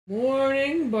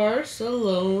Morning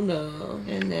Barcelona.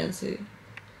 And Nancy.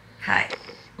 Hi.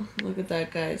 Look at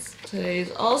that, guys. Today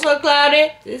is also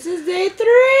cloudy. This is day 3.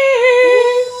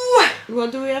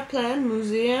 What do we have planned?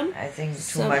 Museum? I think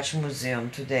too much museum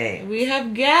today. We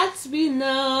have Gatsby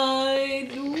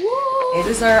Night. Whoa.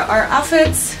 These are our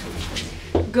outfits.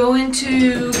 Going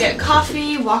to get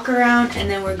coffee, walk around, and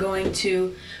then we're going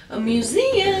to a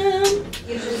museum.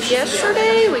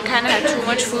 Yesterday we kind of had too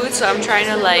much food, so I'm trying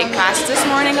to like fast this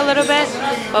morning a little bit,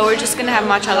 but we're just gonna have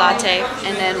matcha latte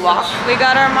and then walk. We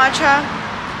got our matcha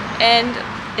and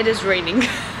it is raining.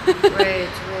 Wait.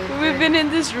 We've been in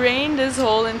this rain this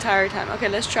whole entire time. Okay,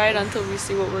 let's try it until we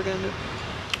see what we're gonna do.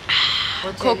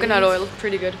 Coconut oil,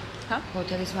 pretty good. Huh?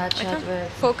 Hotel is matcha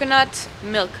with coconut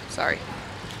milk, sorry.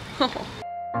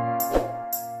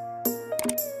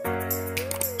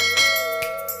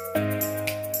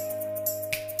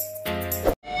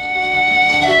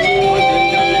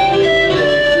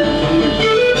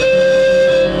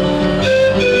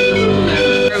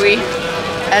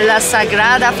 La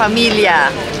Sagrada Família.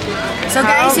 So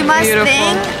guys, you must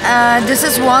think this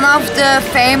is one of the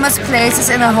famous places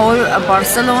in the whole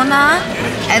Barcelona,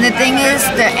 and the thing is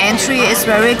the entry is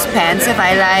very expensive.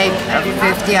 I like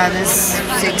 50 and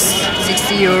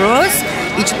 60 euros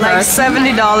each person.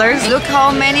 Like $70. Look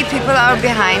how many people are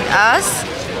behind us.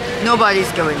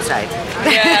 Nobody's going inside.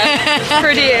 Yeah, it's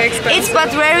pretty expensive. It's but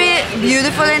very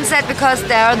beautiful inside because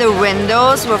there are the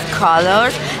windows with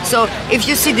colors. So if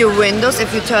you see the windows,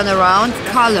 if you turn around,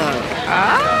 color.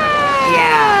 Ah.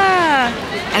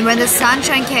 Yeah. And when the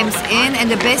sunshine comes in, and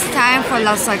the best time for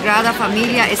La Sagrada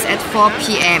Familia is at 4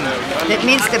 p.m. That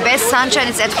means the best sunshine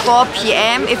is at 4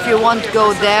 p.m. if you want to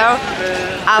go there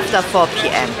after 4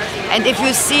 p.m. And if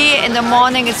you see in the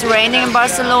morning it's raining in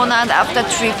Barcelona, and after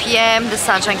 3 p.m. the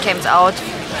sunshine comes out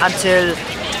until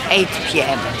 8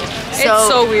 p.m. It's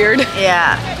so weird.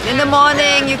 Yeah. In the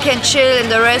morning you can chill in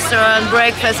the restaurant,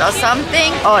 breakfast or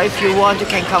something. Or if you want, you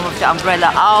can come with the umbrella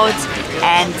out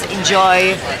and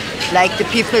enjoy like the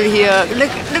people here.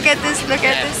 Look at this, look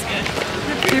at this.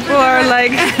 People are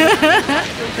like,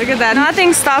 look at that.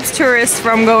 Nothing stops tourists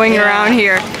from going around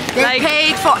here. They like,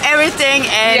 paid for everything,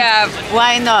 and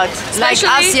why not? Like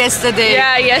us yesterday.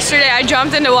 Yeah, yesterday I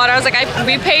jumped in the water. I was like,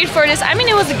 we paid for this. I mean,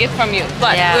 it was a gift from you,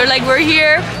 but we're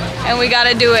here and we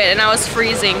gotta do it. And I was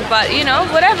freezing, but you know,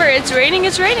 whatever. It's raining.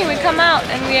 It's raining. We come out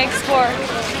and we explore.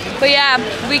 But yeah,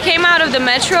 we came out of the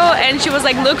metro and she was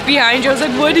like, look behind you. I was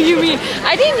like, what do you mean?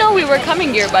 I didn't know we were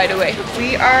coming here, by the way.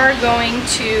 We are going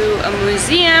to a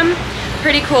museum.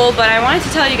 Pretty cool, but I wanted to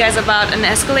tell you guys about an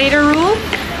escalator rule.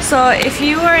 So if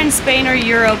you are in Spain or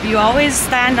Europe, you always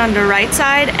stand on the right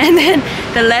side, and then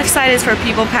the left side is for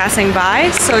people passing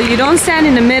by. So you don't stand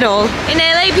in the middle. In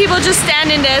LA, people just stand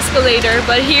in the escalator,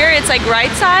 but here it's like right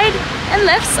side and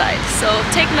left side. So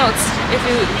take notes if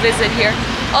you visit here.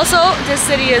 Also, this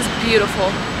city is beautiful.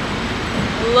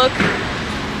 Look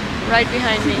right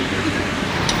behind me.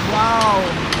 Wow.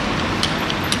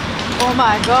 Oh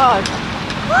my God.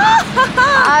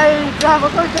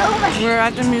 We're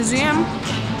at the museum.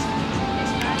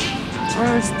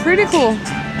 Oh, it's pretty cool.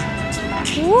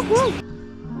 Woohoo!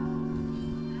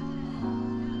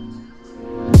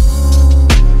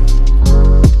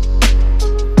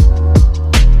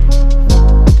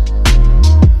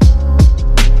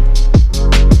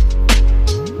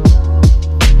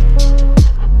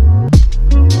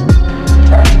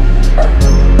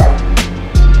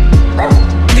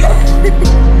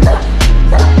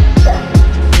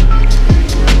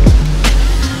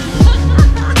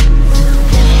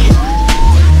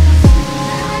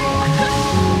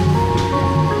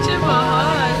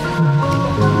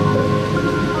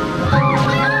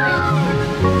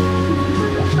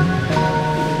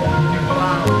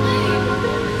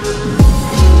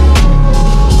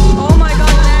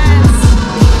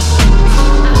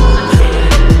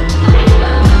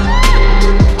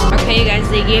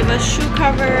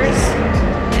 Covers,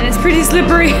 and it's pretty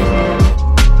slippery.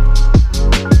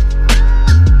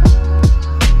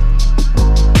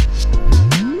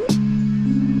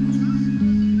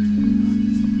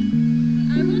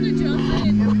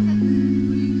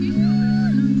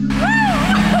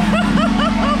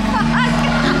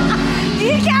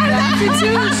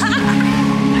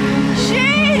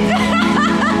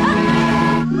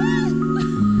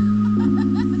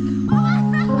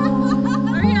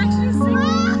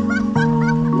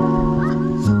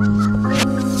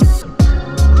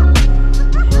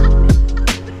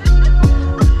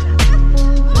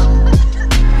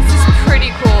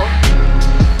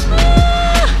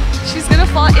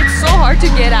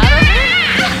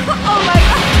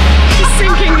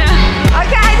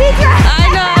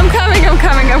 I'm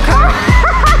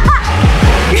coming.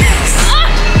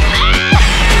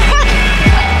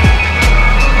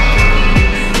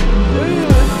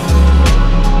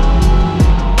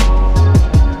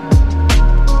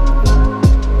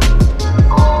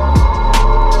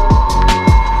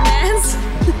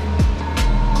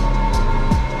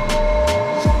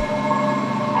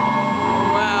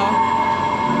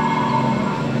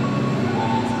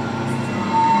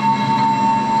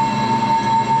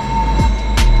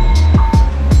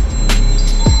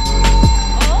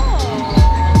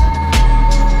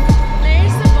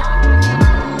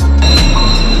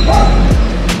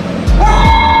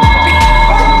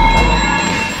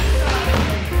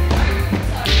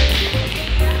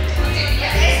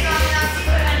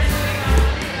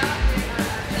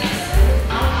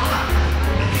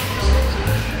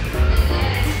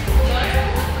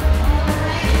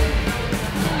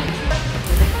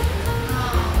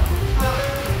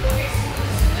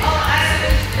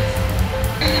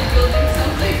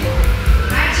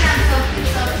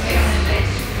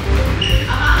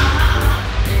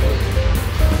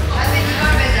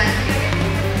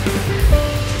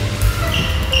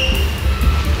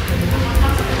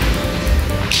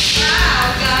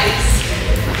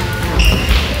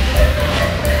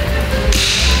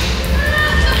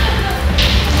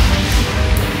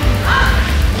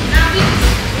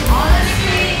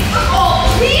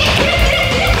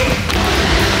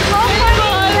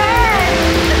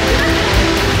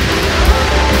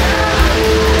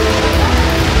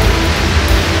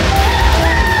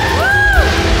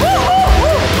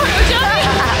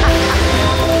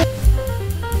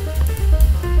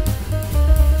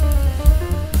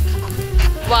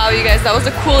 Wow, you guys, that was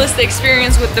the coolest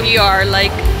experience with the VR.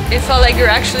 Like, it felt like you're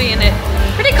actually in it.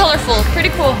 Pretty colorful, pretty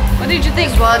cool. What did you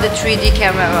think? As well, the 3D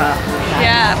camera.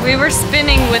 Yeah, we were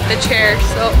spinning with the chair,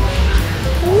 so.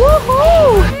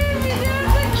 Woohoo!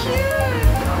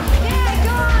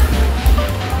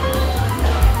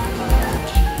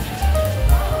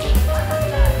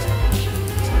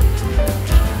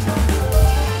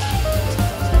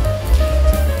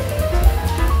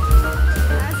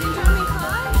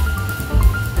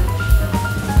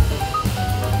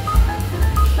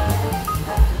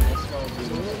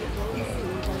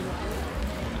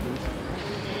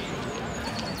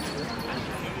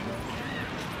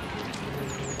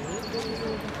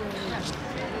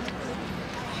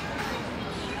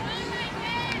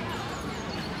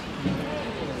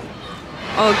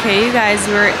 Okay, you guys,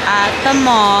 we're at the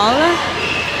mall.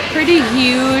 Pretty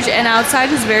huge, and outside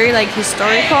is very like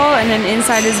historical, and then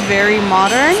inside is very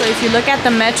modern. So if you look at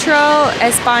the metro,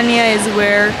 España is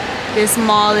where this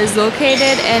mall is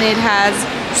located, and it has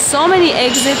so many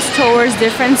exits towards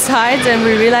different sides, and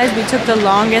we realized we took the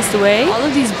longest way. All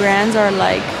of these brands are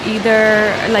like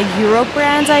either like Europe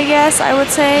brands, I guess I would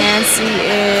say. Nancy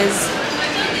is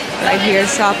right here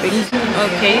shopping.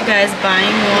 Okay, you guys,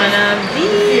 buying one of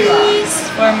these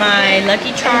for my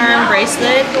Lucky Charm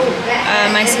bracelet.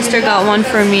 My sister got one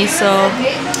for me, so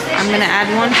I'm gonna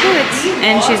add one to it.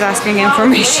 And she's asking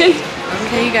information.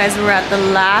 Okay, you guys, we're at the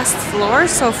last floor,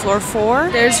 so floor 4.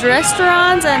 There's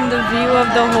restaurants and the view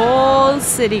of the whole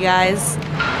city, guys.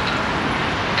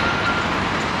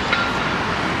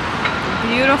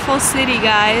 Beautiful city,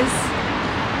 guys.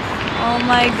 Oh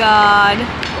my god.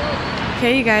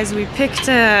 Okay, you guys, we picked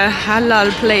a halal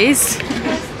place.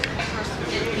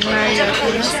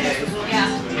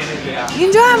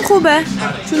 اینجا هم خوبه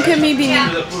چون که میبینیم.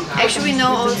 Actually, we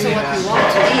know also what we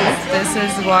want to eat. This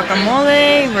is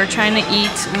guacamole. We're trying to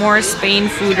eat more Spain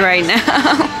food right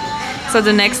now. So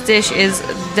the next dish is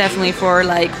definitely for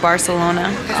like Barcelona.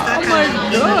 Oh my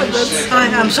god, that's...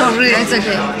 I'm sorry. It's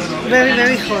okay. Very,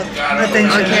 very hot.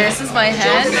 Attention. Okay, this is my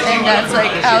hand, and that's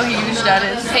like how huge that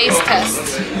is. Taste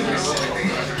test.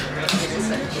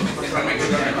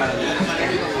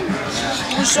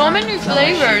 There's so many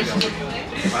flavors.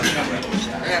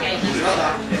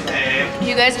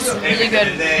 You guys, it's really good.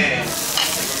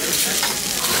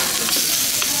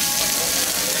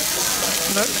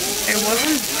 Look, it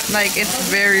wasn't like, it's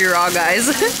very raw, guys.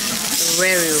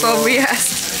 Very raw. So we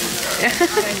asked. Yeah.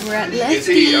 We're at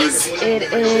Lefty's. It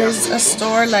is a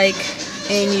store like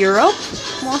in Europe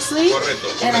mostly,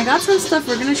 and I got some stuff.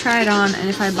 We're gonna try it on, and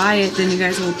if I buy it, then you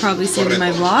guys will probably see it in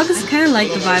my vlogs. I kind of like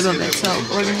the vibe of it, so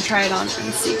we're gonna try it on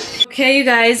and see. Okay, you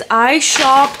guys, I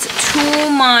shopped too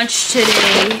much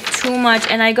today, too much,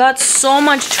 and I got so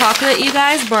much chocolate, you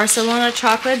guys. Barcelona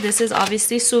chocolate. This is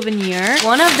obviously souvenir.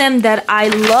 One of them that I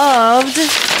loved,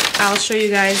 I'll show you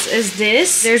guys, is this.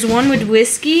 There's one with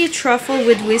whiskey, truffle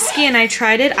with whiskey, and I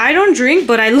tried it. I don't drink,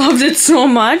 but I loved it so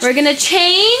much. We're gonna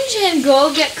change and go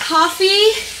get coffee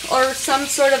or some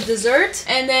sort of dessert,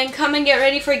 and then come and get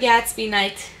ready for Gatsby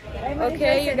night.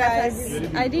 Okay, you guys,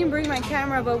 I didn't bring my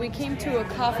camera, but we came to a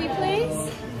coffee place,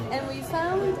 and we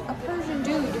found a Persian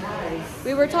dude.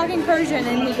 We were talking Persian,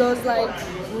 and he goes like,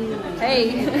 hey,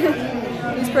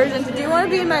 he's Persian. Do you want to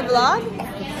be in my vlog?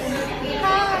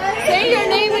 Hi. Say your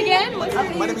name again. My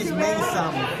name is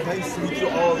Mason. Nice to meet you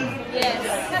all. Yes.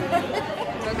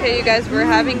 Okay, you guys,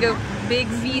 we're having a big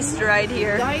feast right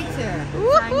here.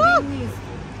 Woohoo!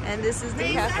 And this is the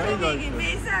cafe.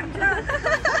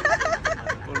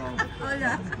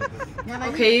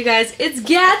 Okay, you guys, it's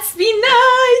Gatsby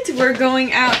night. We're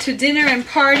going out to dinner and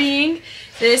partying.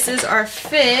 This is our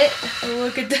fit.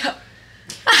 Look at that.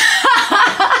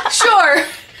 Sure.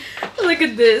 Look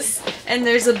at this. And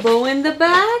there's a bow in the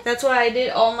back. That's why I did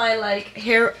all my like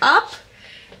hair up.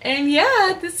 And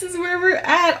yeah, this is where we're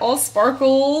at, all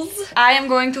sparkles. I am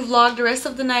going to vlog the rest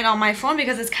of the night on my phone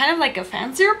because it's kind of like a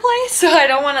fancier place, so I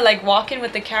don't want to like walk in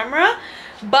with the camera,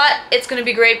 but it's gonna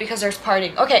be great because there's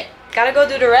partying. Okay, gotta go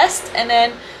do the rest, and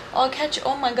then I'll catch.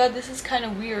 Oh my god, this is kind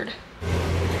of weird.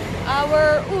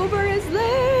 Our Uber is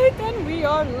late and we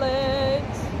are late.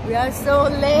 We are so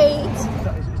late.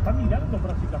 Está mirando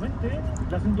prácticamente,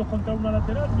 le hacen 2 contra 1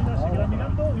 lateral, mira, se queda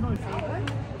mirando y no dice.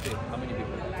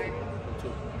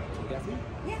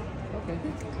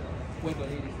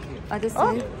 Oh, this is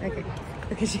okay.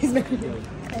 Okay, she's not.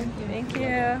 Thank you. Thank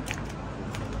you.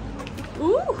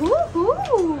 Ooh, ooh,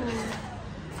 ooh.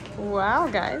 Wow,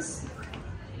 guys.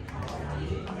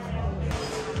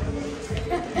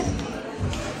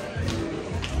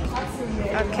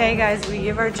 Okay, guys, we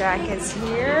give our jackets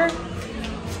here.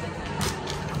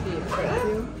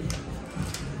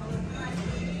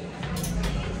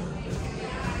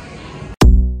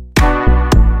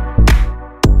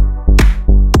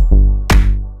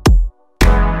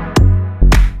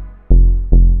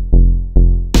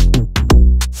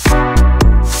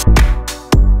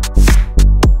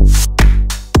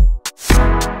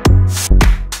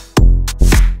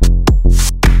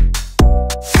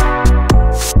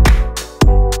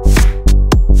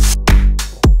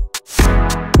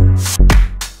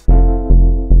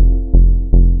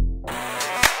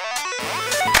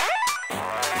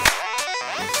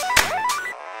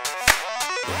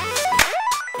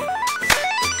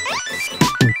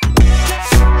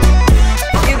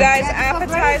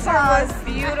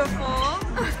 beautiful.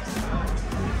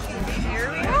 Here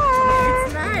we are.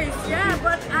 It's nice, yeah,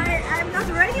 but I'm not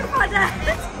ready for that.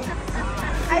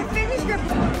 I finished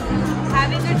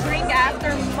having a drink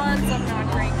after months of not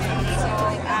drinking. So,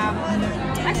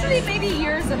 actually maybe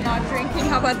years of not drinking.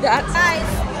 How about that? Guys,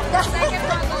 the second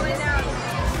one going down.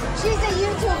 She's a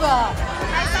YouTuber.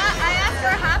 I asked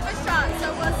her half a shot,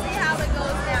 so we'll see how it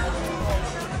goes down.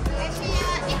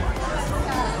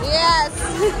 Yes.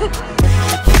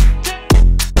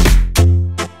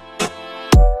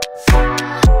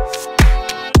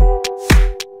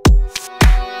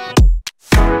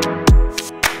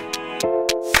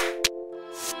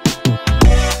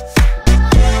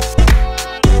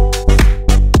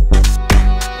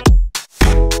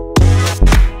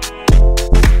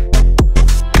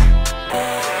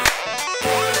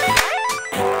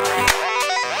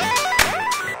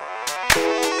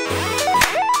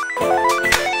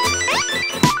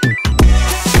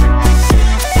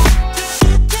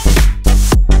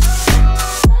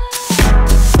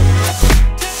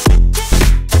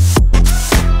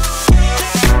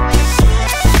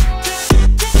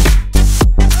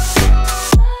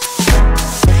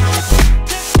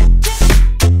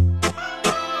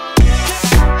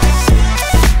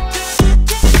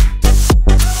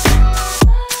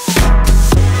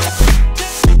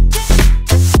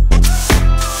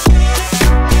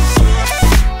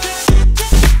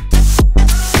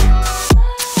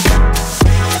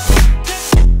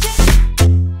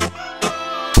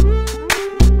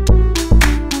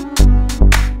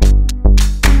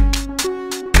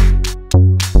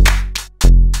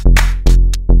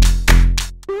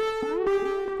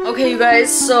 Okay, you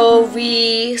guys, so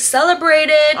we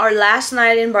celebrated our last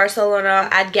night in Barcelona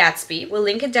at Gatsby. We'll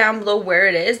link it down below where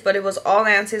it is, but it was all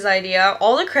Nancy's idea.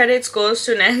 All the credits goes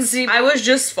to Nancy. I was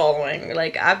just following,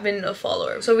 like I've been a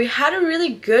follower. So we had a really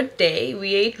good day.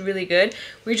 We ate really good.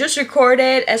 We just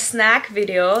recorded a snack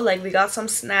video, like we got some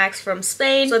snacks from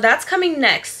Spain. So that's coming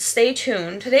next, stay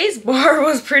tuned. Today's bar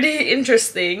was pretty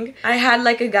interesting. I had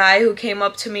like a guy who came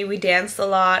up to me, we danced a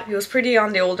lot. He was pretty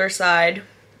on the older side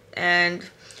and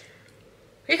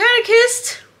he kind of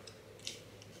kissed.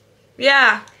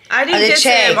 Yeah, I didn't kiss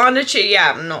him on the cheek.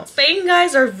 Yeah, no. Spain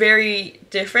guys are very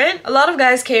different. A lot of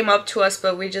guys came up to us,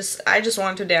 but I just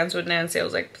wanted to dance with Nancy. I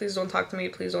was like, please don't talk to me,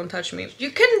 please don't touch me.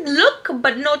 You can look,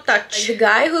 but no touch. Like, the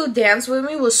guy who danced with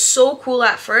me was so cool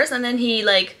at first, and then he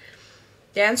like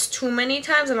danced too many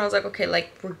times, and I was like, okay,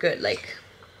 like we're good. Like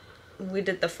we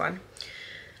did the fun.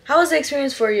 How was the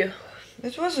experience for you?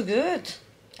 It was good.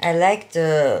 I liked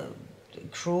the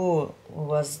crew who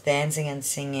was dancing and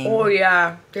singing. Oh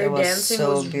yeah, their dancing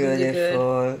was so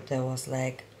beautiful. Really good.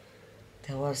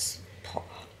 There was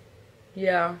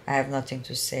yeah. I have nothing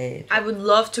to say. I would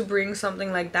love to bring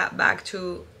something like that back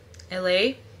to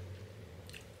LA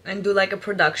and do like a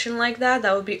production like that.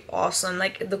 That would be awesome.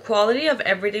 Like the quality of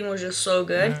everything was just so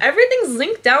good. Everything's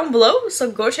linked down below,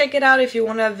 so go check it out if you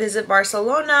want to visit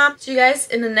Barcelona. See you guys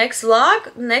in the next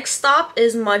vlog. Next stop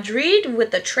is Madrid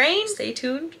with the train. Stay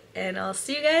tuned and I'll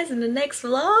see you guys in the next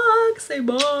vlog. Say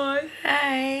bye.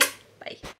 Bye. Bye.